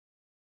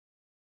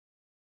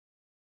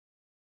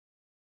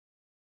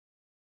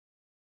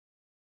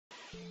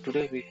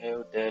Today we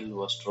have Dell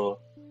Vostro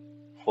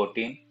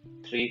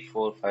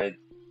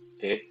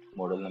 143458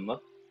 model number,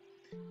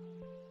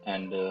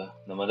 and the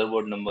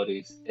motherboard number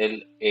is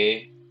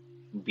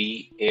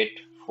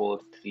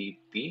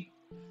LAB843P.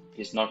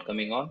 Is not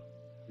coming on.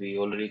 We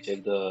already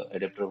checked the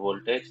adapter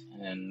voltage,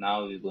 and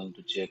now we're going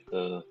to check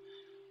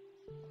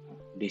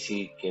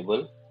DC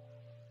cable.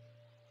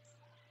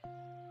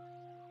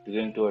 We're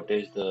going to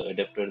attach the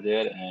adapter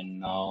there,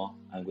 and now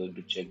I'm going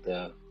to check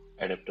the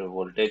adapter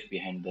voltage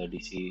behind the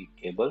DC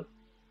cable,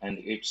 and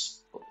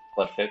it's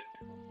perfect.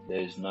 There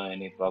is no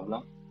any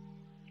problem.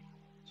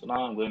 So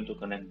now I'm going to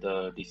connect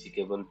the DC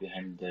cable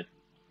behind that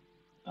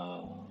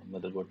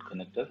motherboard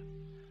connector,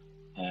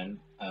 and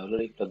I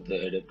already plugged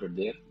the adapter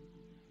there.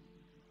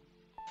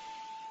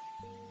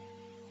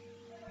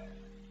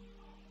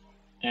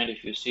 And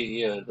if you see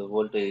here, the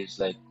voltage is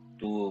like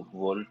 2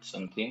 volt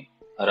something,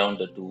 around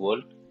the 2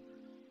 volt.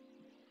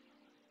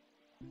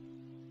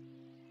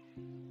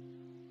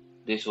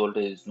 This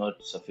voltage is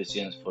not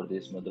sufficient for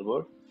this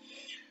motherboard.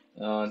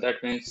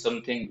 That means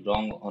something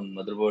wrong on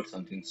motherboard,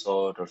 something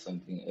short or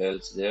something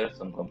else there.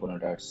 Some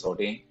component are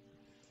shorting,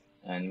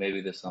 and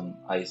maybe there's some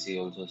IC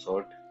also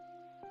short.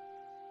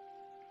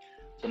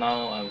 So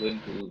now I'm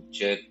going to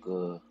check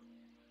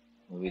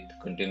with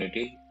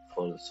continuity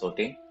for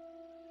sorting.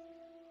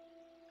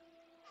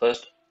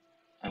 First,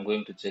 I'm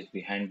going to check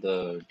behind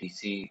the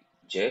DC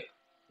jack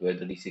where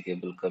the DC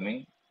cable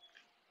coming.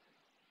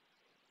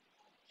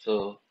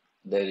 So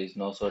there is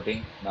no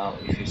sorting. Now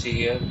if you see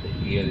here,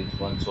 here is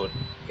one short,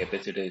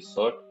 capacitor is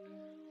short,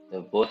 the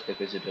both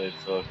capacitor is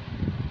short.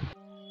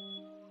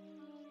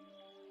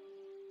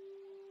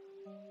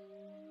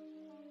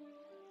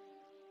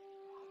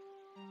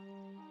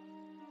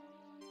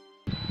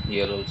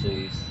 Here also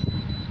is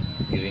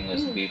giving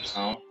us beep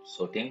sound,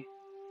 sorting.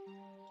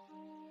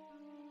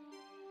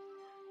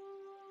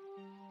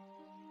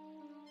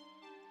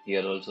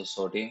 Here also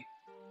sorting.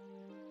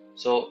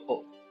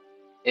 So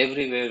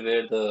everywhere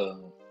where the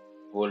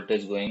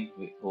voltage going,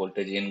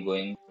 voltage in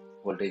going,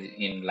 voltage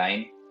in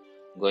line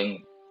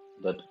going,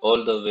 that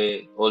all the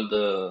way, all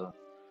the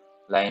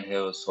line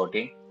have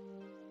sorting.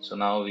 So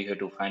now we have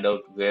to find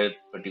out where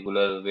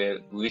particular, where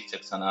which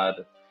section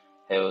are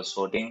have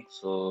sorting,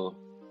 so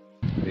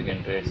we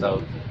can trace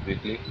out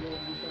quickly.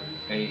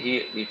 And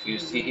here, if you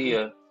see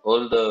here,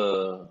 coil,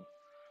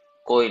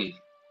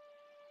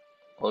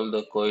 all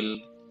the coil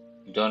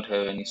don't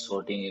have any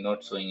sorting, you're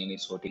not showing any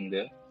sorting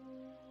there.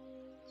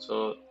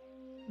 So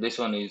this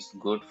one is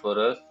good for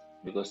us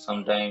because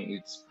sometimes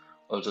it's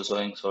also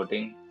showing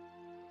sorting.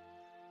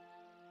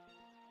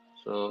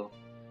 So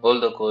all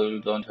the coil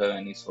don't have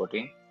any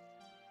sorting.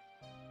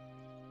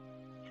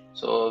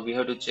 So we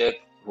have to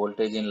check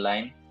voltage in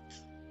line,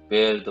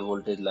 where the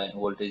voltage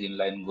in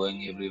line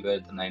going everywhere,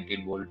 the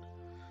 19 volt.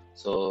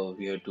 So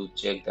we have to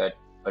check that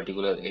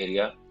particular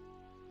area.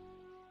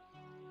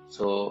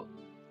 So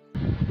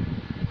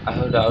I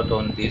have doubt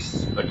on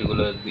this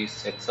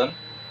section,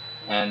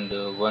 and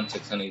one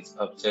section is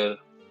upstairs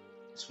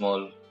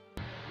small,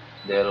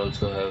 there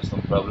also have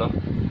some problem.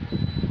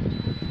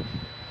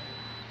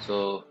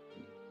 So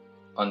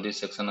on this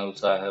section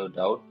also I have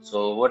doubt.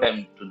 So what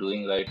I'm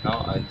doing right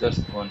now, I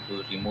just want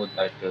to remove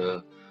that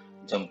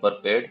jumper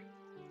pad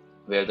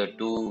where the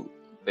two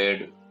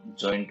pad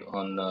joint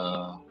on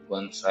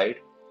one side,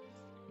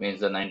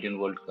 means the 19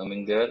 volt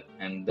coming there,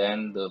 and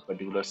then the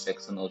particular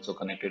section also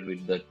connected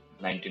with the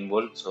 19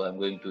 volt. So I'm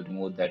going to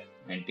remove that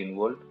 19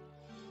 volt.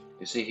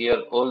 You see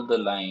here all the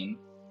line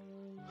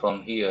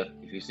from here,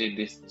 if you see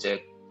this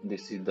check,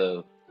 this is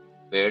the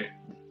pad,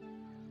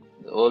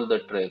 all the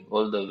track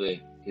all the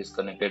way is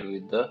connected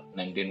with the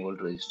 19 volt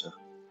resistor.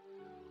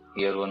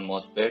 Here one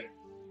MOSFET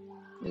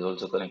is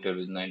also connected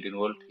with 19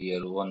 volt.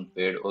 Here one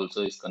pad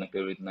also is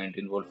connected with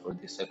 19 volt for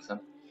this section.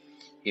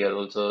 Here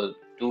also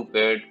two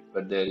pad,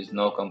 but there is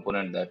no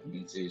component, that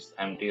means it's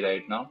empty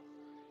right now.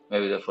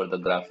 Maybe for the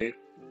graphic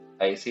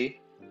IC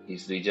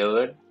is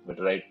reserved, but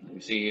right you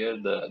see here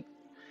the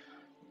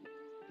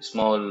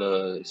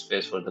small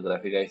space for the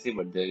graphic IC,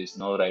 but there is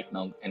no right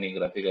now any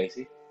graphic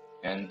IC.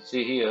 And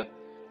see here,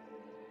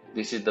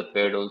 this is the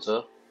pad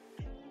also.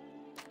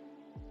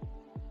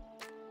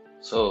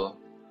 So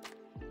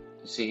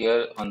see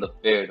here on the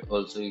pad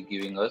also is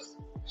giving us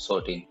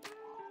sorting.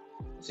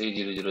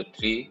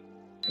 C003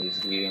 is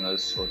giving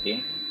us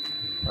sorting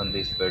on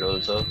this pad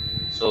also.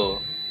 So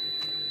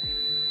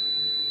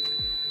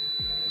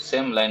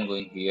same line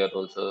going here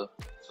also.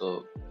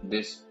 So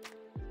this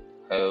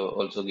have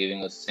also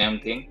giving us same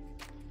thing.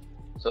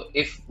 So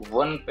if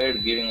one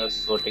pad giving us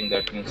sorting,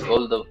 that means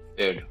all the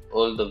pad,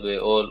 all the way,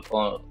 all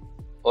of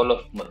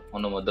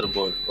on a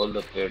motherboard, all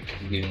the pad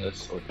giving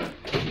us sorting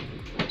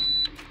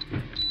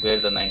where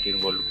the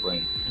 19 volt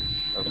going.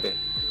 Okay,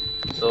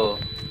 so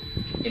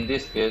in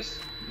this case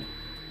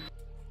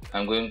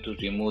I'm going to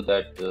remove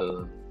that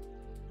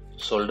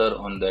solder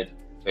on that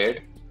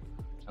pad.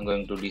 I'm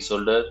going to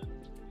desolder,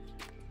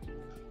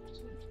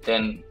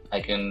 then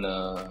I can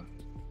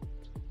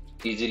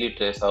easily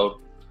trace out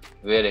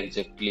where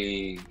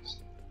exactly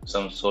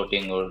some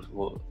sorting, or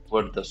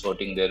what the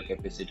sorting their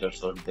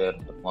capacitors or their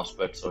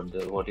MOSFETs or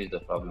their what is the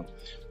problem.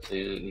 So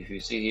if you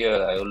see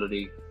here, I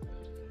already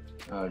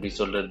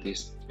desoldered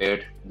these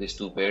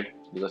two paired,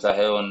 because I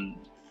have on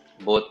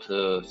both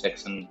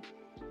section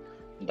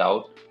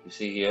doubt. You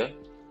see here,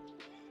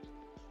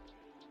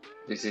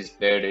 this is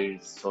paired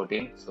is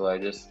sorting, so I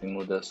just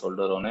remove the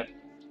solder on it.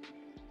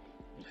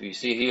 If you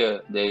see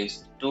here, there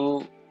is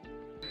two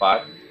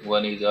part,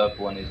 one is up,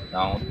 one is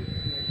down.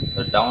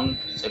 The down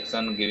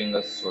section giving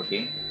us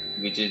sorting,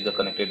 which is the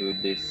connected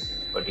with this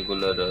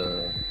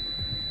particular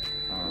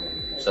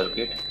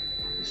circuit.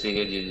 You see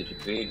here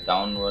G03,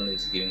 down one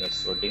is giving us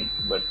sorting,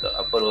 but the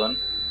upper one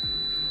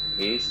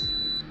is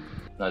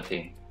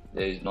nothing.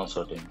 There is no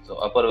sorting. So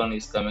upper one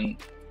is coming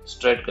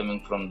straight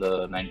coming from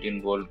the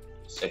 19-volt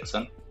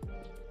section,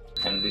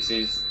 and this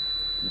is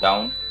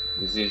down.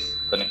 This is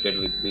connected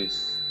with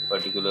this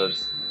particular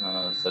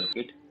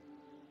circuit.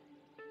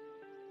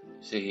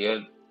 See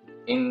here,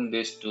 in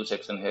this two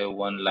section here,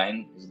 one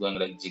line is going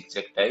like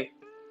zigzag type,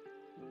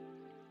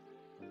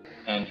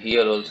 and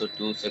here also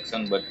two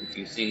section, but if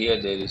you see here,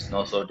 there is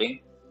no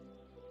sorting.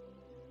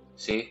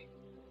 See,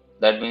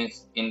 that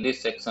means in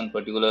this section,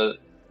 particular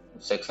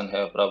section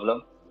have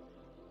problem.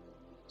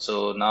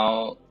 So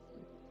now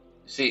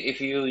see, if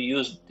you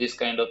use this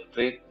kind of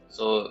trick,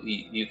 so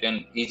you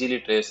can easily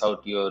trace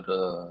out your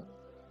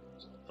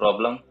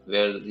problem,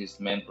 where is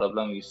main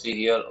problem. You see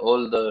here,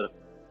 all the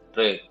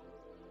tray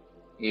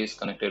is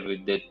connected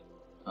with the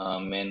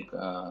main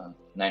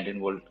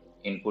 19-volt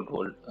input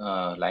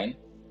volt line.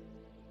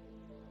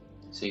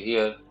 See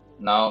here,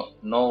 now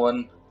no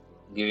one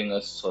giving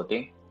us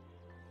sorting,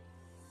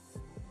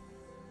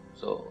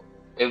 so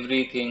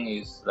everything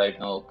is right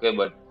now okay,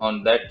 but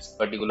on that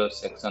particular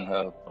section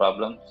have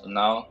problem. So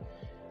now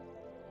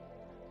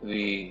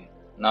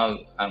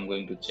I'm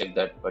going to check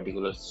that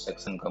particular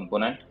section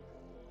component.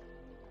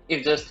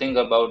 If just think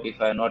about,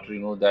 if I not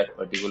remove that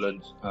particular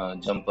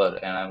jumper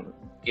and I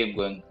keep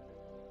going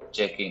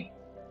checking,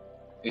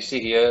 you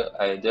see here,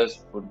 I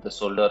just put the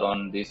solder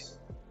on this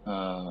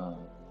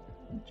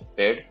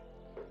pad,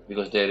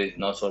 because there is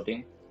no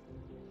sorting.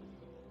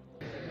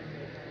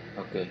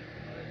 Okay,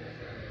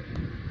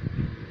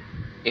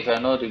 if I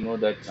not remove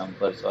that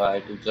jumper, so I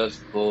have to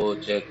just go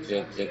check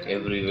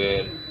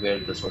everywhere, where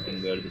the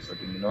sorting,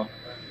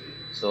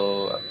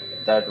 so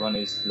that one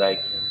is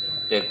like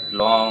take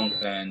long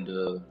and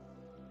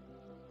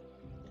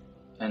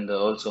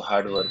also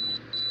hard work.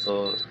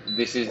 So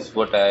this is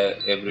what I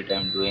every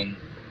time doing.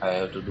 I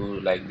have to do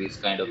like this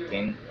kind of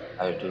thing.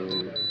 I have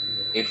to,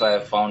 if I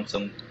have found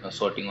some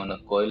sorting on a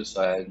coil,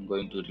 so I am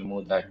going to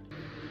remove that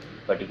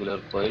particular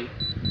coil.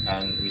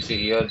 And you see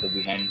here, the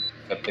behind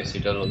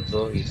capacitor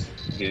also is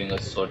giving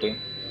us sorting.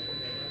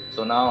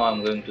 So now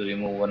I'm going to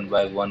remove one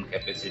by one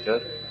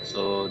capacitor,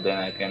 so then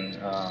I can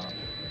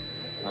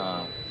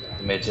uh,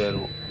 measure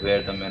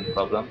where the main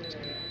problem.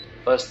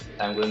 First,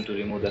 I'm going to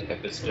remove the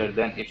capacitor.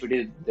 Then, if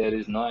there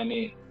is no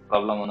any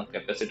problem on a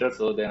capacitor,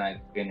 so then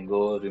I can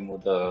go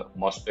remove the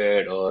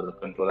MOSFET or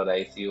controller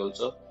IC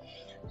also.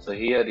 So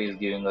here is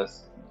giving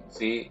us,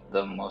 see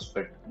the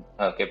MOSFET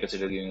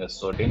capacitor giving us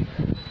sorting.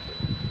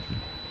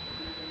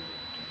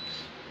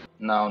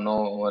 Now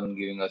no one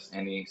giving us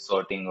any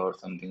sorting or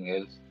something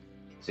else.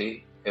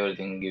 See,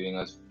 everything giving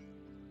us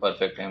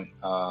perfect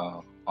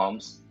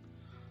ohms.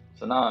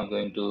 So now I'm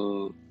going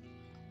to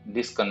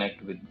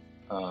disconnect with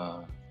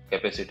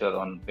capacitor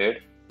on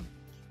pad.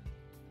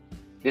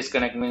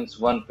 Disconnect means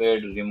one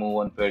pad, remove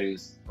one pad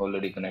is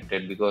already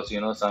connected, because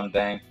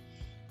sometimes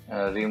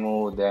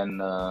remove, then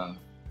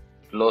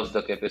close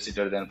the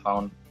capacitor, then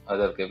found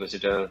other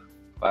capacitor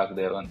park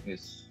there, one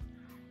is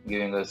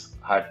giving us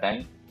hard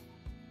time.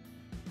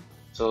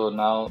 So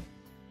now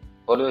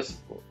always,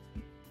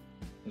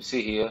 you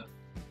see here,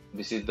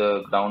 this is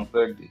the ground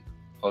pad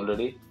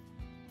already.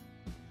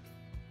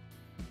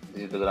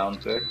 This is the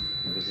ground pad.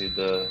 This is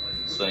the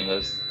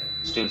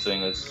still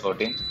showing us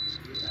sorting.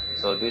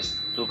 So this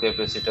two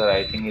capacitor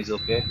I think is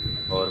okay,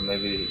 or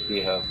maybe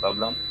we have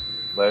problem,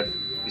 but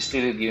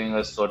still giving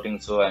us sorting.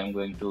 So I am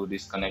going to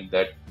disconnect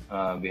that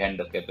behind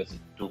the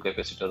two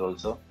capacitor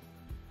also.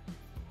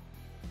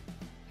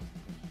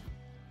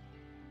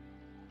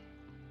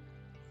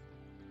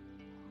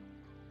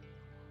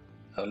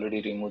 I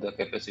already removed the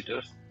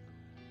capacitors.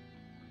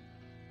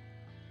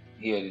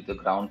 Here is the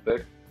ground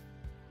pad.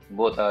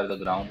 Both are the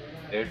ground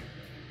pad.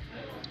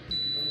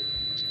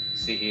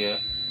 See here,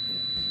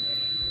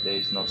 there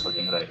is no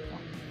sorting right now,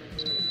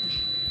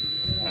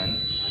 and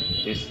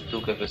this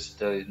two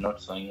capacitor is not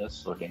showing us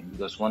sorting,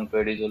 because one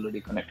pad is already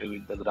connected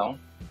with the ground.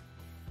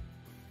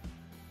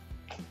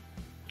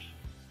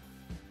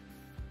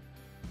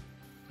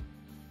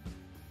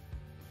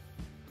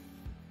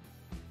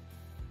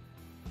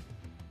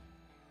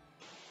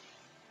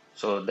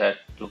 So that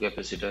two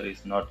capacitor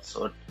is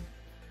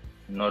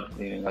not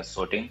giving us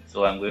sorting.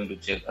 So I'm going to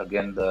check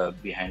again the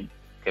behind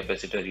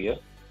capacitor here.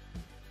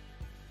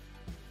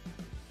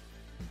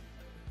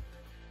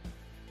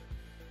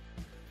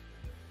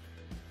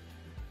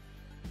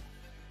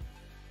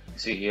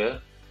 See here,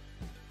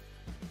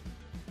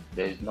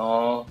 There is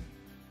no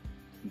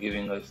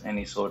giving us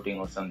any sorting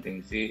or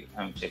something. See,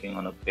 I'm checking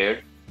on a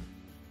paired.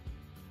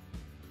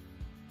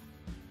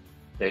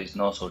 There is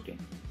no sorting.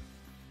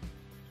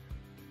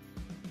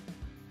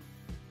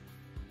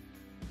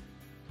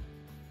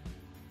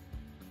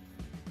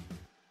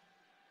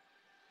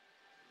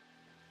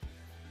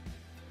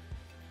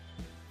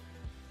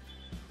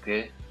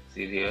 Okay,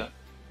 see here,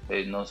 there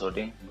is no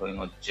sorting. Going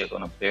on check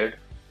on a paired,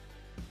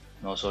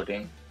 no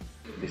sorting.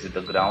 This is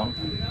the ground.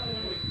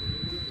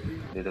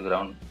 This is the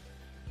ground.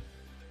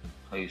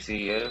 You see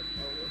here,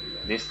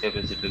 this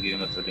capacitor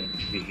giving us sorting.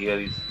 See here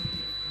is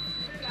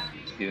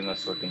giving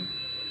us sorting.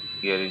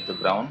 Here is the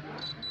ground.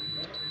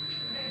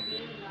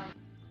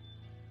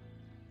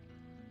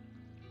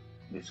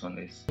 This one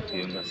is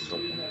giving us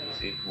sorting.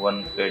 See,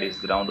 one paired is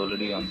ground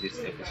already on this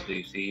capacitor.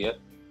 You see here,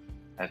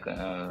 I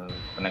can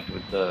connect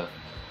with the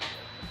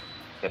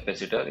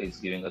capacitor is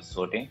giving us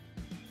sorting.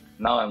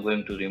 Now I'm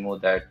going to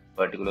remove that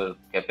particular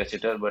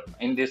capacitor, but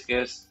in this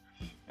case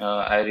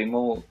I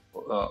remove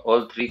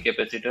all three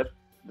capacitor,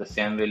 the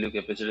same value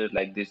capacitor,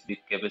 like this big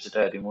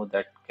capacitor. I remove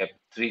that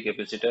three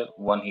capacitor,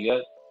 one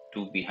here,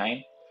 two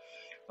behind.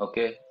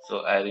 Okay,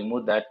 so I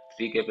remove that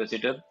three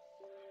capacitor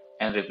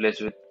and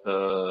replace with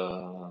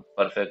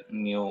perfect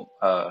new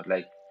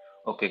like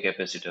okay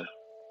capacitor.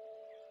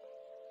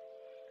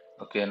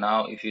 Okay,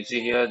 now if you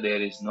see here,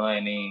 there is no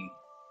any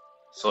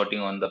sorting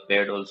on the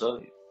pad also.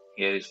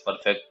 Here is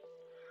perfect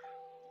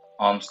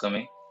arms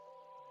coming.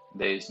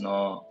 There is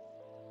no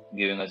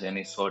giving us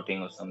any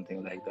sorting or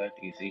something like that.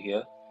 You see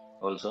here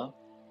also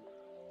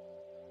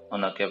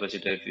on a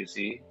capacitor, if you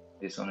see,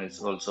 this one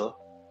is also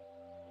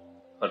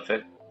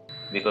perfect.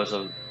 Because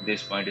of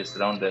this point is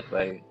ground, that's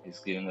why it's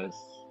giving us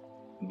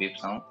beep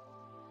sound.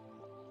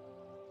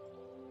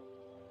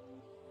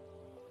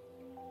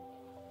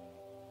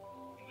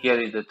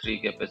 Here is the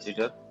three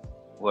capacitor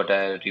what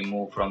I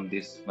remove from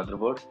this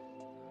motherboard.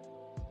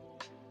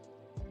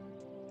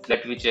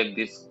 Let me check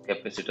this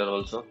capacitor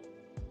also.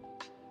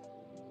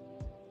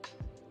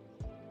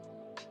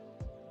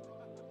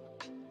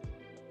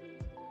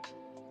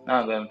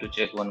 Now I'm going to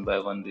check one by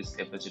one these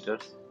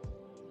capacitors.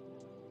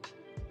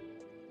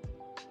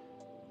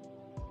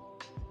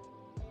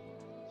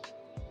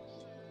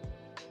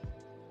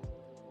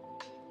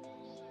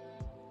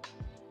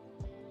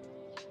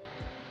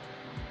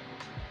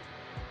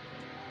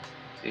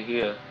 See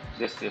here,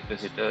 this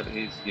capacitor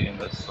is giving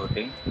us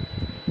sorting.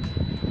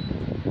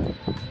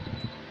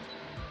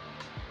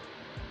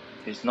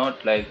 It's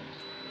not like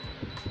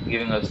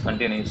giving us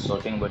continuous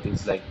sorting, but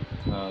it's like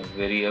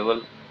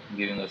variable,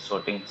 giving us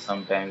sorting,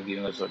 sometimes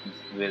giving us sorting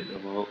with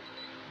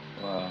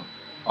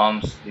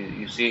arms.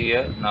 You see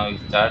here, now it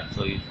starts,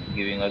 so it's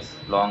giving us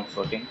long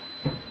sorting.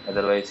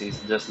 Otherwise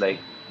it's just like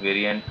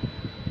variant.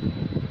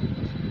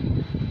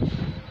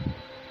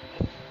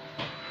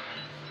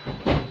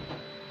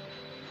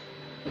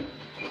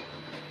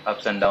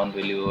 Ups and down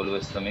value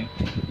always coming,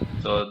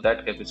 so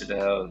that capacitor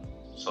have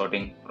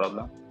sorting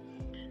problem.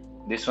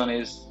 This one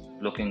is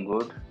looking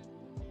good.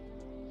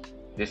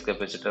 This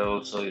capacitor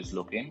also is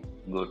looking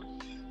good,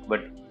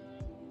 but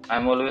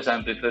I'm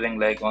preferring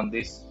like on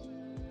this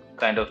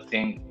kind of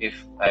thing.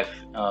 If I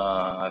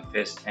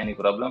face any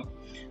problem,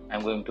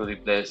 I'm going to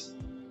replace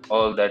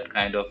all that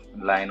kind of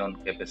line on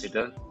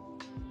capacitor.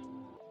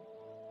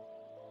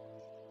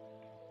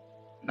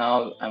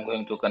 Now I'm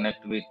going to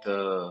connect with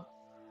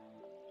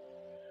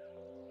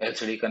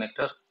LCD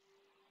connector.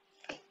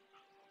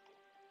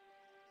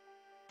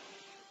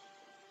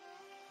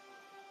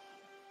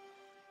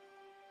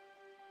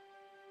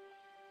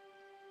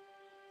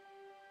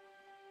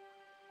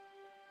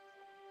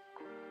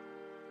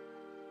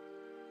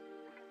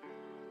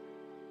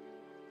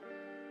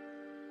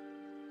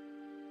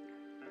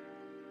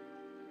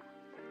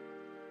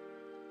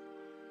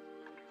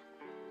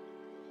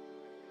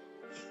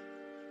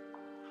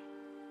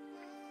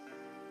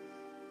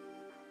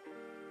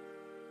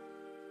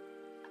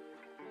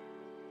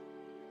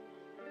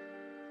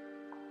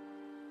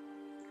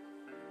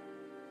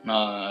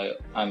 Now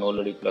I'm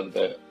already plugged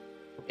the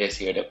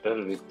AC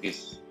adapter with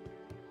this.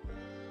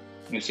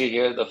 You see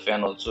here the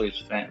fan also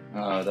is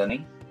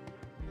running,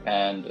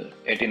 and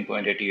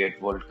 18.88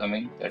 volt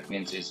coming. That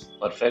means it's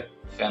perfect.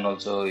 Fan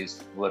also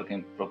is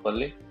working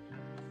properly,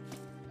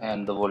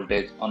 and the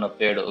voltage on a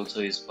pad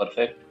also is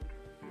perfect.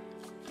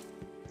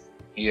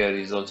 Here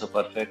is also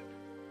perfect,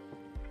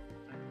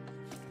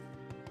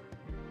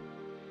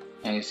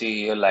 and you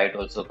see here light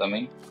also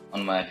coming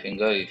on my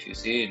finger. If you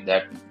see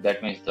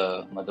that means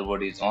the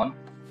motherboard is on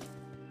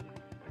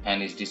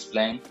and is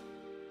displaying.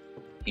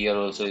 Here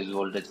also is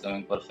voltage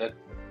coming perfect.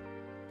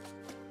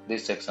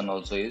 This section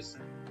also is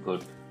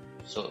good.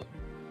 So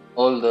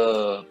all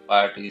the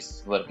part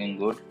is working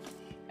good,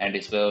 and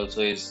display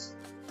also is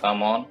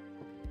come on.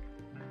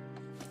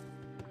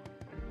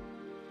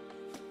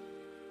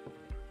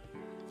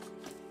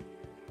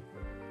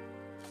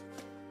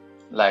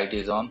 Light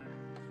is on.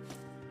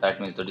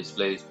 That means the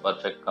display is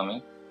perfect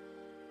coming.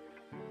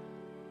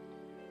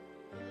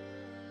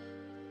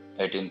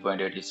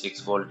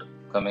 18.86 volt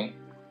coming.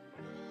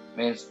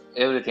 Means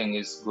everything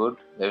is good,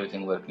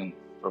 everything working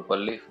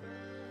properly,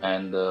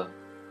 and the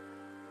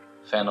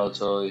fan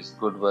also is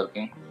good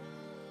working.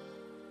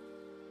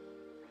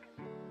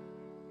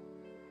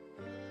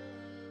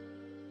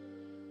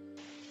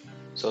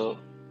 So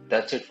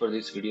that's it for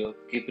this video.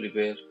 Keep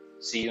repair.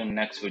 See you in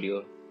next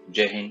video.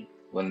 Jai Hind,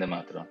 Vande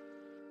Mataram.